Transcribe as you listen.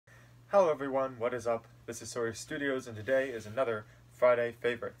Hello everyone, what is up? This is Sawyer Studios and today is another Friday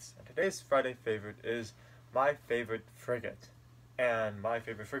Favorites. And today's Friday favorite is my favorite frigate. And my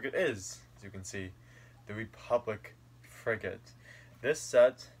favorite frigate is, as you can see, the Republic Frigate. This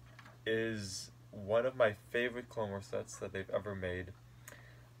set is one of my favorite Clone Wars sets that they've ever made.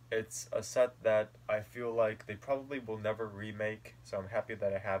 It's a set that I feel like they probably will never remake, so I'm happy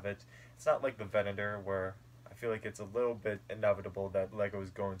that I have it. It's not like the Venator where I feel like it's a little bit inevitable that LEGO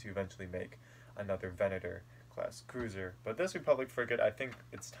is going to eventually make another Venator class cruiser. But this Republic Frigate, I think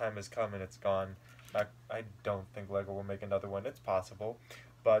its time has come and it's gone. I don't think LEGO will make another one. It's possible,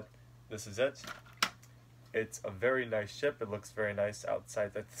 but this is it. It's a very nice ship. It looks very nice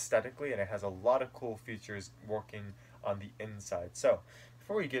outside aesthetically, and it has a lot of cool features working on the inside. So,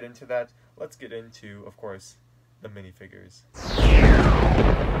 before we get into that, let's get into, of course, the minifigures.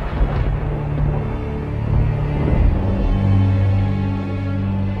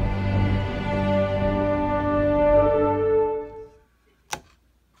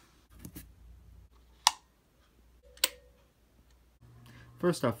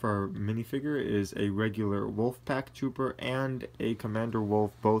 First off, our minifigure is a regular Wolfpack Trooper and a Commander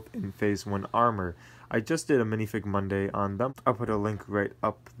Wolf, both in Phase 1 armor. I just did a Minifig Monday on them. I'll put a link right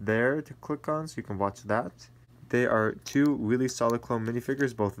up there to click on so you can watch that. They are two really solid clone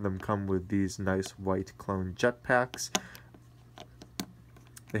minifigures. Both of them come with these nice white clone jetpacks.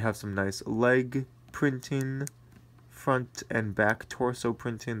 They have some nice leg printing, front and back torso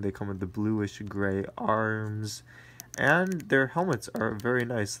printing. They come with the bluish gray arms. And their helmets are very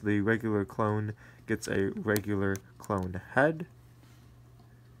nice. The regular clone gets a regular clone head.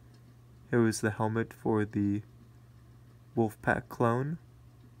 Here is the helmet for the Wolfpack clone.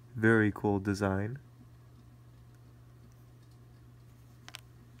 Very cool design.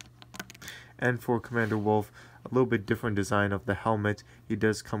 And for Commander Wolf, a little bit different design of the helmet. He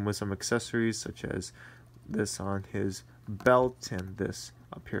does come with some accessories such as this on his belt and this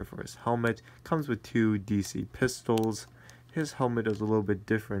up here for his helmet. Comes with two DC pistols. His helmet is a little bit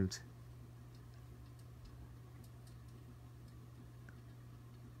different.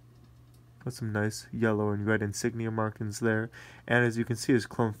 Got some nice yellow and red insignia markings there. And as you can see, his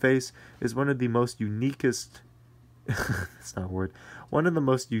clone face is one of the most uniquest that's not a word. One of the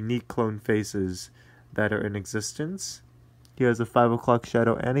most unique clone faces that are in existence. He has a 5 o'clock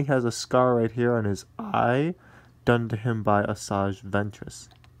shadow and he has a scar right here on his eye, done to him by Asajj Ventress.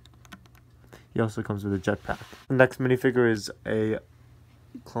 He also comes with a jetpack. The next minifigure is a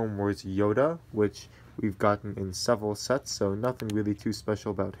Clone Wars Yoda, which we've gotten in several sets, so nothing really too special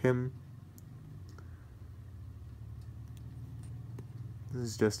about him. This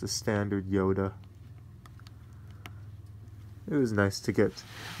is just a standard Yoda. It was nice to get.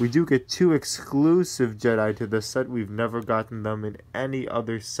 We do get two exclusive Jedi to this set. We've never gotten them in any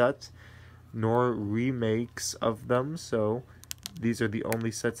other set, nor remakes of them, so these are the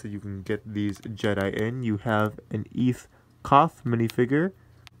only sets that you can get these Jedi in. You have an Eth Koth minifigure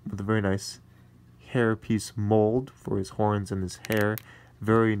with a very nice hairpiece mold for his horns and his hair.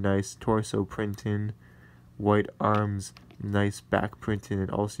 Very nice torso printing, white arms, nice back printing,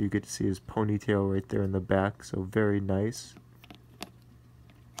 and also you get to see his ponytail right there in the back, so very nice.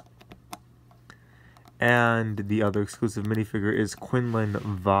 And the other exclusive minifigure is Quinlan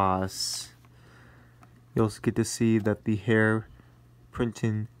Vos. You also get to see that the hair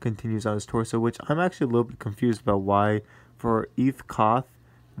printing continues on his torso, which I'm actually a little bit confused about why for Eth Koth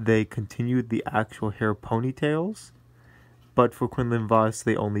they continued the actual hair ponytails, but for Quinlan Vos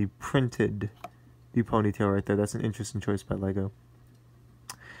they only printed the ponytail right there. That's an interesting choice by LEGO.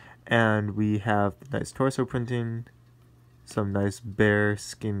 And we have nice torso printing, some nice bear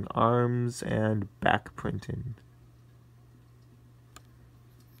skin arms, and back printing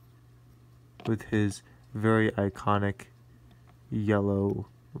with his very iconic yellow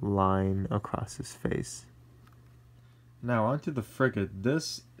line across his face. Now onto the frigate.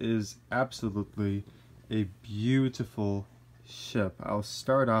 This is absolutely a beautiful ship. I'll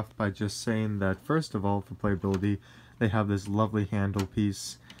start off by just saying that first of all, for playability, they have this lovely handle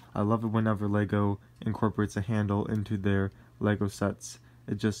piece. I love it whenever LEGO incorporates a handle into their LEGO sets.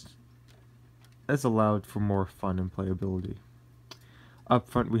 It just is allowed for more fun and playability. Up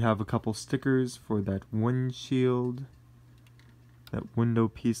front we have a couple stickers for that windshield, that window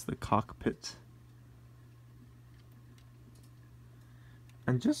piece, the cockpit.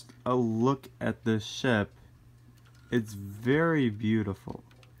 And just a look at this ship. It's very beautiful.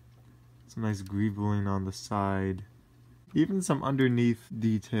 Some nice greebling on the side. Even some underneath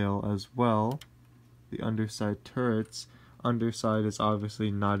detail as well. The underside turrets. Underside is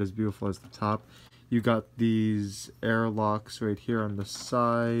obviously not as beautiful as the top. You got these airlocks right here on the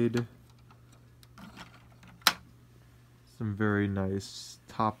side. Some very nice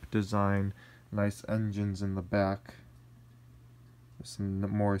top design, nice engines in the back. Some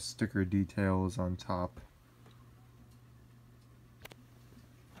more sticker details on top.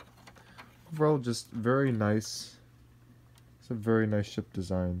 Overall, just very nice. It's a very nice ship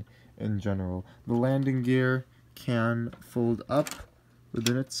design in general. The landing gear can fold up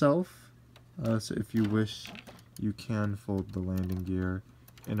within itself, so if you wish, you can fold the landing gear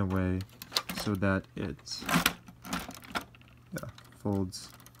in a way so that it folds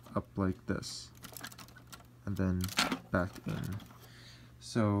up like this and then back in.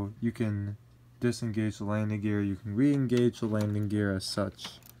 So you can disengage the landing gear, you can re-engage the landing gear as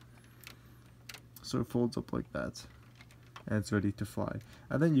such. So it folds up like that, and it's ready to fly.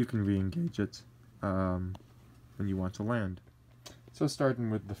 And then you can re-engage it when you want to land. So starting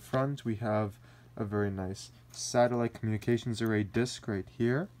with the front, we have a very nice satellite communications array disc right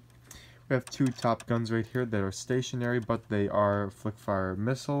here. We have two top guns right here that are stationary, but they are flick-fire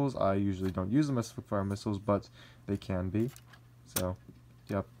missiles. I usually don't use them as flick-fire missiles, but they can be. So,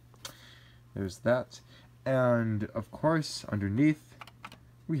 yep, there's that. And, of course, underneath,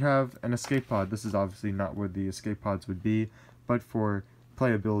 we have an escape pod. This is obviously not where the escape pods would be, but for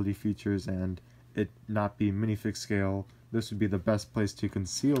playability features and it not be minifig scale, this would be the best place to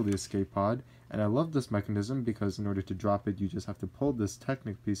conceal the escape pod. And I love this mechanism because in order to drop it, you just have to pull this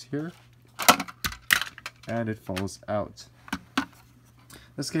Technic piece here, and it falls out.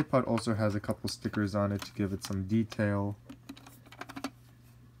 The escape pod also has a couple stickers on it to give it some detail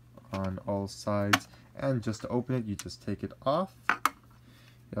on all sides. And just to open it, you just take it off.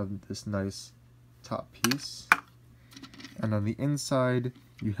 You have this nice top piece, and on the inside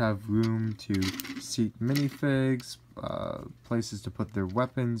you have room to seat minifigs, places to put their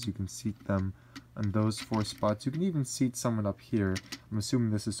weapons. You can seat them on those 4 spots. You can even seat someone up here. I'm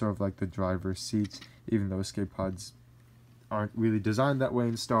assuming this is sort of like the driver's seat, even though escape pods aren't really designed that way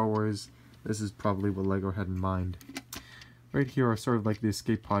in Star Wars. This is probably what LEGO had in mind. Right here are sort of like the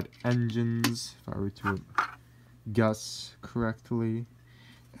escape pod engines, if I were to guess correctly.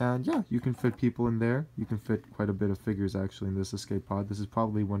 And yeah, you can fit people in there. You can fit quite a bit of figures actually in this escape pod. This is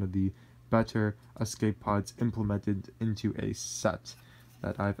probably one of the better escape pods implemented into a set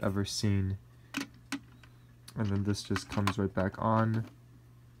that I've ever seen. And then this just comes right back on.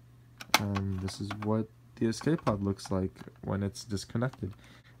 And this is what the escape pod looks like when it's disconnected.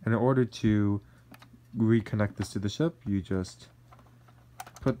 And in order to reconnect this to the ship, you just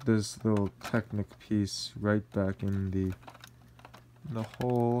put this little Technic piece right back in the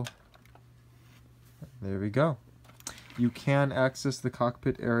hole. There we go. You can access the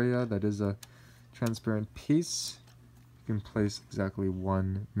cockpit area. That is a transparent piece. You can place exactly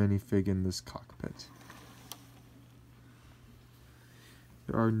 1 minifig in this cockpit.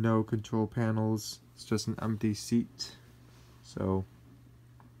 There are no control panels. It's just an empty seat. So,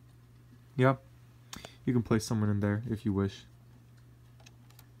 yeah, you can place someone in there if you wish.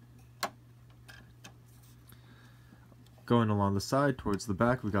 Going along the side towards the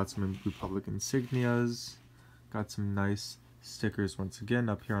back, we got some Republic insignias, got some nice stickers once again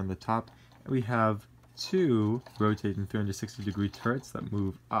up here on the top. And we have 2 rotating 360-degree turrets that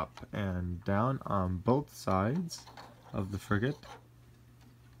move up and down on both sides of the frigate.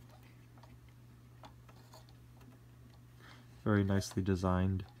 Very nicely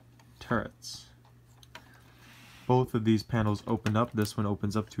designed turrets. Both of these panels open up. This one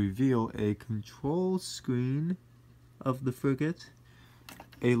opens up to reveal a control screen of the frigate,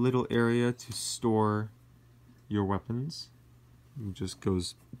 a little area to store your weapons. It just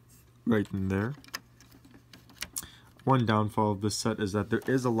goes right in there. One downfall of this set is that there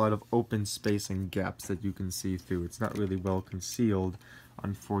is a lot of open space and gaps that you can see through. It's not really well concealed,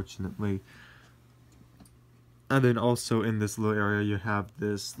 unfortunately. And then also in this little area you have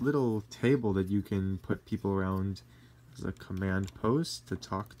this little table that you can put people around as a command post to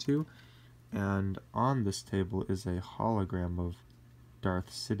talk to. And on this table is a hologram of Darth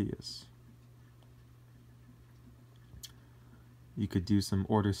Sidious. You could do some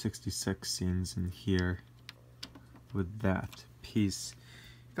Order 66 scenes in here with that piece.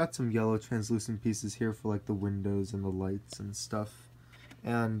 Got some yellow translucent pieces here for like the windows and the lights and stuff.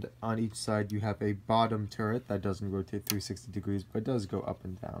 And on each side you have a bottom turret that doesn't rotate 360 degrees, but does go up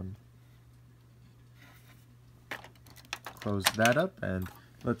and down. Close that up, and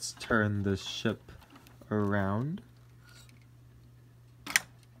let's turn the ship around.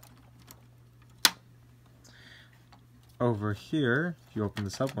 Over here, if you open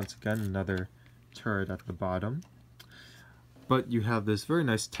this up, once again, another turret at the bottom. But you have this very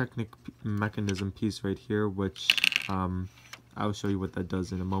nice Technic mechanism piece right here, which I'll show you what that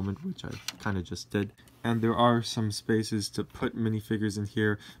does in a moment, which I kind of just did. And there are some spaces to put minifigures in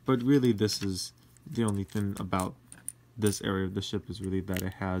here, but really this is the only thing about this area of the ship is really that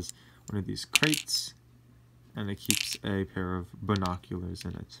it has one of these crates, and it keeps a pair of binoculars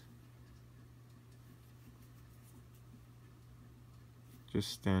in it. Just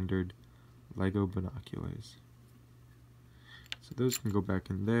standard Lego binoculars. So those can go back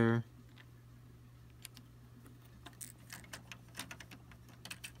in there.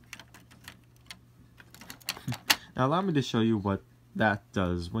 Now allow me to show you what that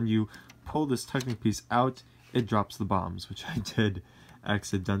does. When you pull this Technic piece out, it drops the bombs, which I did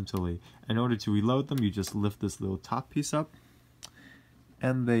accidentally. In order to reload them, you just lift this little top piece up,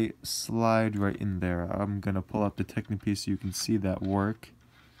 and they slide right in there. I'm gonna pull out the Technic piece so you can see that work.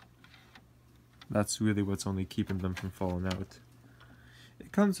 That's really what's only keeping them from falling out.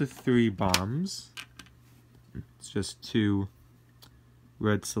 It comes with 3 bombs. It's just 2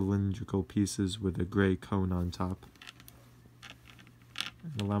 red cylindrical pieces with a gray cone on top.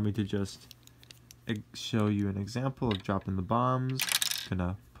 And allow me to just show you an example of dropping the bombs.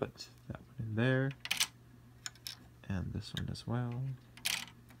 Gonna put that one in there, and this one as well.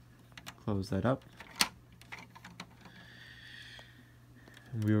 Close that up.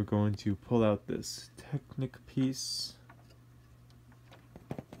 And we are going to pull out this Technic piece.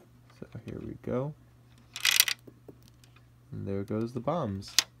 So here we go. And there goes the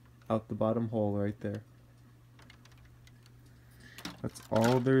bombs. Out the bottom hole right there. That's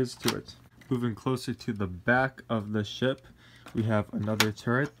all there is to it. Moving closer to the back of the ship, we have another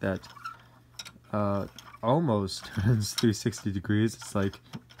turret that almost turns 360 degrees. It's like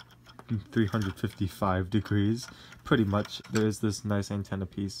 355 degrees. Pretty much. There's this nice antenna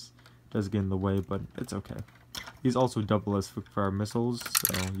piece. Does get in the way, but it's okay. These also double as for our missiles,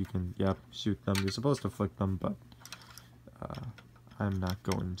 so you can, shoot them. You're supposed to flick them, but I'm not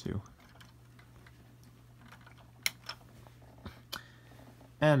going to.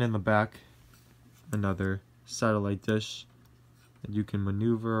 And in the back, another satellite dish that you can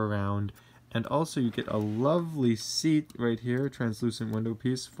maneuver around. And also you get a lovely seat right here, translucent window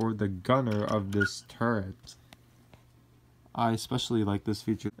piece, for the gunner of this turret. I especially like this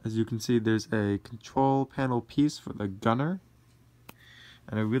feature. As you can see, there's a control panel piece for the gunner.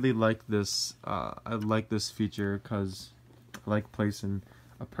 And I really like this, feature because I like placing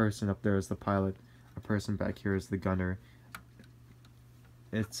a person up there as the pilot, a person back here as the gunner.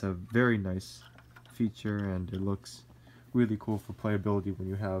 It's a very nice feature, and it looks really cool for playability when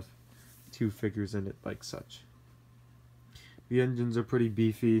you have 2 figures in it like such. The engines are pretty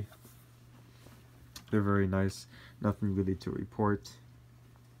beefy. They're very nice. Nothing really to report.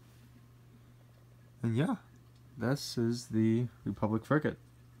 And yeah, this is the Republic Frigate.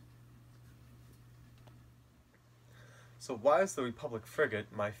 So why is the Republic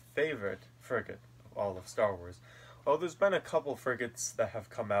Frigate my favorite frigate of all of Star Wars? Well, there's been a couple frigates that have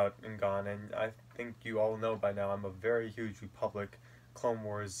come out and gone, and I think you all know by now I'm a very huge Republic Clone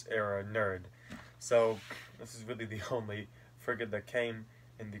Wars era nerd. So this is really the only frigate that came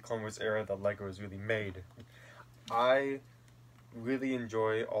in the Clone Wars era that LEGO has really made. I really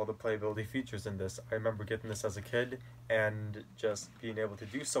enjoy all the playability features in this. I remember getting this as a kid and just being able to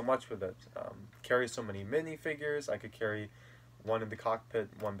do so much with it. Carry so many minifigures. I could carry one in the cockpit,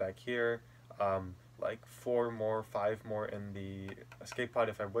 one back here, like 4 more, 5 more in the escape pod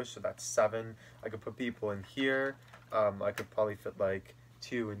if I wish, so that's 7. I could put people in here. I could probably fit like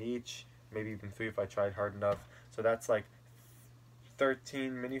 2 in each, maybe even 3 if I tried hard enough. So that's like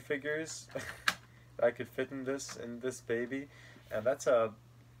 13 minifigures that I could fit in this baby, and that's a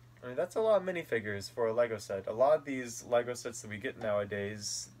lot of minifigures for a Lego set. A lot of these Lego sets that we get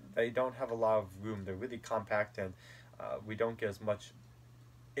nowadays, they don't have a lot of room. They're really compact, and we don't get as much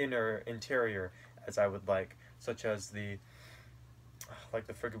interior as I would like, such as the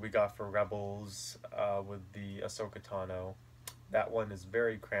frigate we got for Rebels with the Ahsoka Tano. That one is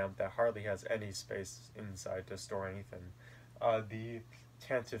very cramped. That hardly has any space inside to store anything. The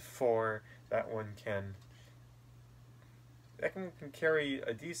Tantive 4, that one can carry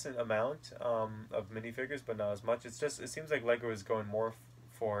a decent amount of minifigures, but not as much. It seems like LEGO is going more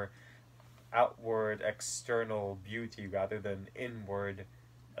for outward external beauty rather than inward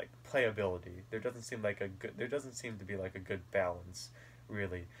like playability. There doesn't seem to be like a good balance,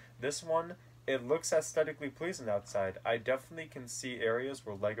 really. This one, it looks aesthetically pleasing outside. I definitely can see areas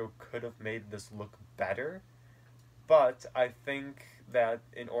where LEGO could have made this look better, but I think that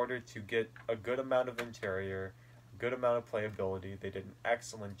in order to get a good amount of interior, a good amount of playability, they did an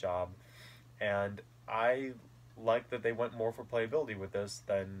excellent job, and I like that they went more for playability with this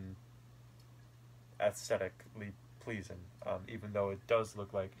than aesthetically pleasing, even though it does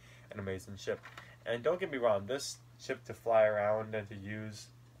look like an amazing ship. And don't get me wrong, this ship to fly around and to use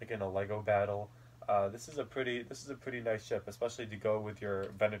like in a Lego battle, this is a pretty nice ship, especially to go with your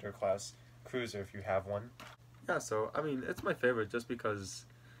Venator class cruiser if you have one. Yeah, so I mean, it's my favorite just because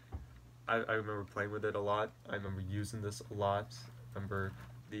I remember playing with it a lot. I remember using this a lot. I remember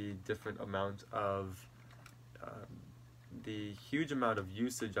the different amount of the huge amount of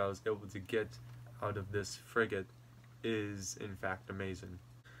usage I was able to get out of this frigate is in fact amazing.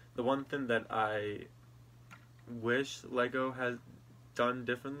 The one thing that I wish LEGO had done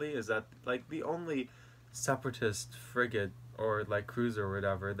differently is that like the only separatist frigate or like cruiser or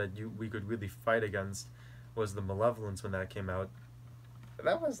whatever that we could really fight against was the Malevolence when that came out.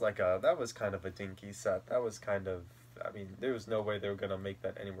 That was kind of a dinky set. That was kind of, I mean, there was no way they were gonna make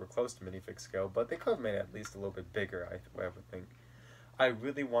that anywhere close to minifig scale, but they could have made it at least a little bit bigger, I would think. I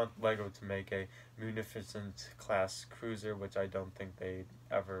really want LEGO to make a Munificent class cruiser, which I don't think they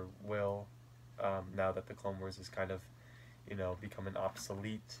ever will, now that the Clone Wars is kind of, you know, becoming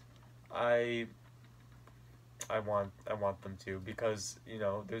obsolete. I want them to, because, you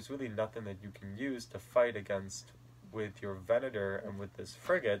know, there's really nothing that you can use to fight against with your Venator and with this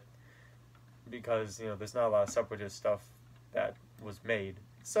frigate, because, you know, there's not a lot of separatist stuff that was made.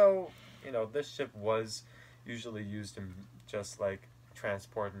 So, you know, this ship was usually used in just like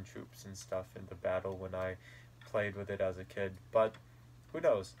transporting troops and stuff into battle when I played with it as a kid. But who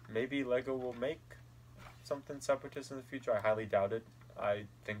knows? Maybe LEGO will make something separatist in the future. I highly doubt it. I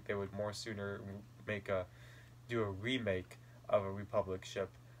think they would more sooner do a remake of a Republic ship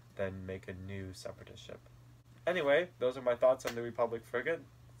than make a new separatist ship. Anyway, those are my thoughts on the Republic Frigate,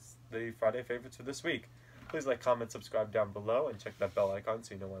 the Friday favorites for this week. Please like, comment, subscribe down below, and check that bell icon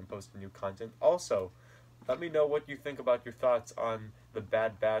so you know when I'm posting new content. Also, let me know what you think about your thoughts on the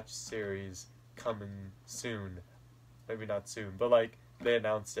Bad Batch series coming soon. Maybe not soon, but like, they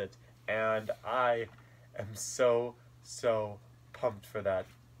announced it, and I am so pumped for that.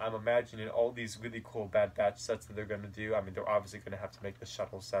 I'm imagining all these really cool Bad Batch sets that they're going to do. I mean, they're obviously going to have to make the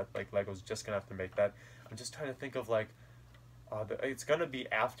shuttle set. Like, LEGO's just going to have to make that. I'm just trying to think of, like, it's going to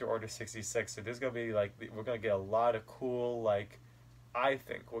be after Order 66, so there's going to be, like, we're going to get a lot of cool, like, I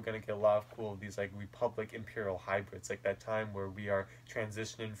think we're going to get a lot of cool, these, like, Republic Imperial hybrids, like that time where we are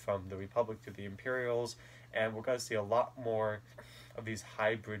transitioning from the Republic to the Imperials, and we're going to see a lot more of these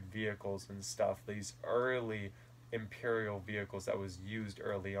hybrid vehicles and stuff, these early Imperial vehicles that was used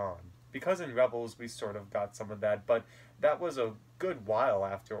early on. Because in Rebels we sort of got some of that, but that was a good while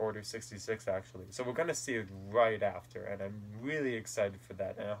after Order 66 actually. So we're going to see it right after, and I'm really excited for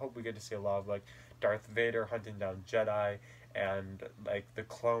that, and I hope we get to see a lot of like Darth Vader hunting down Jedi, and like the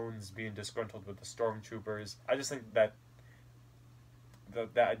clones being disgruntled with the stormtroopers. I just think that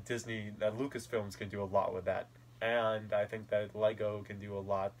that Lucasfilms can do a lot with that, and I think that LEGO can do a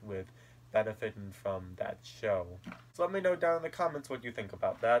lot with benefiting from that show. So let me know down in the comments what you think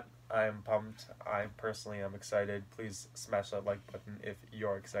about that. I'm pumped. I personally am excited. Please smash that like button if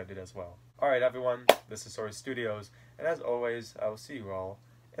you're excited as well. Alright everyone, this is Sora Studios, and as always, I will see you all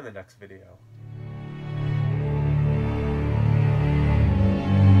in the next video.